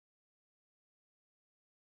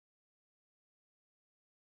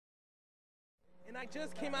And I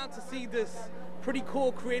just came out to see this pretty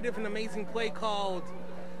cool, creative, and amazing play called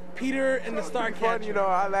Peter and the Starcatcher. Fun, you know,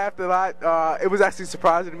 I laughed a lot. It was actually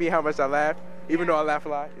surprising to me how much I laughed, even though I laugh a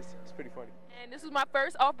lot. It's pretty funny. And this was my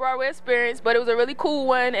first Off-Broadway experience, but it was a really cool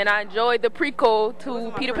one, and I enjoyed the prequel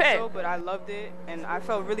to Peter Pan. Show, but I loved it, and I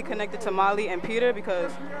felt really connected to Molly and Peter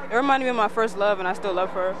because it reminded me of my first love, and I still love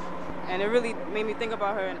her. And it really made me think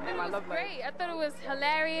about her and my love life. Great. I thought it was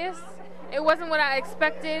hilarious. It wasn't what I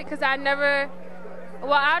expected because I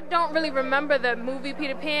don't really remember the movie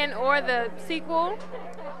Peter Pan or the sequel,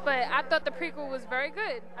 but I thought the prequel was very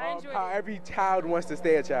good. I enjoyed it. How every child wants to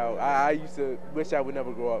stay a child. I used to wish I would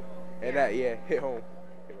never grow up, and that, hit home.